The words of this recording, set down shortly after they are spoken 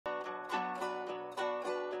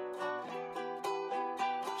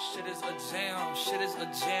Shit is a jam, shit is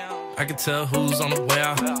a jam. I can tell who's on the way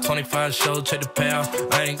out. 25 shows, check the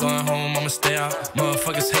payout. I ain't going home, I'ma stay out.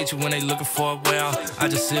 Motherfuckers hate you when they looking for a way out. I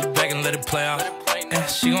just sit back and let it play out. Yeah,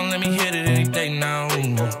 she gon' let me hit it any day now.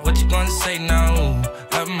 What you gonna say now?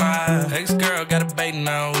 My ex-girl got a bait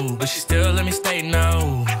now, but she still let me stay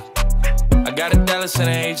now. I got a Dallas and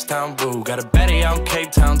a H-Town boo. Got a baddie out in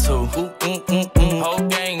Cape Town too. Whole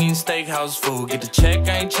gang eating steakhouse food. Get the check,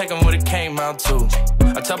 I ain't checking what it came out to.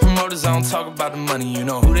 I tell promoters I don't talk about the money. You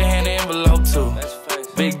know who they hand the envelope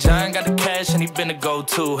to. Big John got the cash and he been the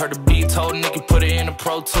go-to. Heard the beat told Nicky put it in the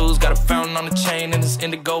Pro Tools. Got a fountain on the chain and it's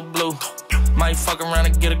indigo blue. Might fuck around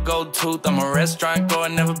and get a gold tooth. I'm a restaurant goer,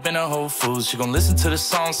 never been a Whole Foods. She gon' listen to the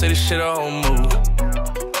song, say this shit a whole mood.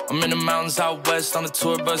 I'm in the mountains out west on a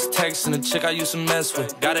tour bus texting a chick I used to mess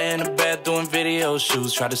with. Got her in the bed doing video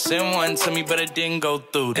shoots. Tried to send one to me but it didn't go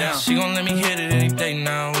through. Damn, she gon' let me hit it any day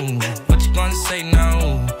now. What you gonna say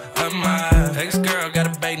now? My ex-girl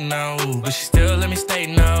got a bait now, but she still let me stay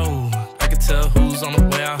now. I can tell who's on the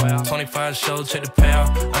way out. 25 shows, check the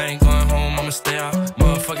payout. I ain't going home, I'ma stay out.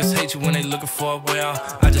 Motherfuckers hate you when they looking for a way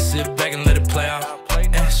out. I just sit back and let it play out.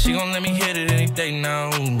 Yeah, she gon' let me hit it any day now.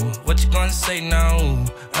 What you gonna say now?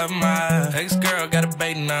 My ex-girl got a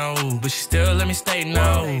bait now, but she still let me stay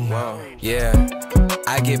now. Yeah,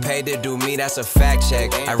 I get paid to do me, that's a fact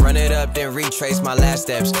check. I run it up, then retrace my last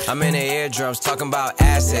steps. I'm in the eardrums talking about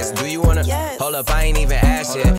assets. Do you wanna? Hold up, I ain't even asked yet.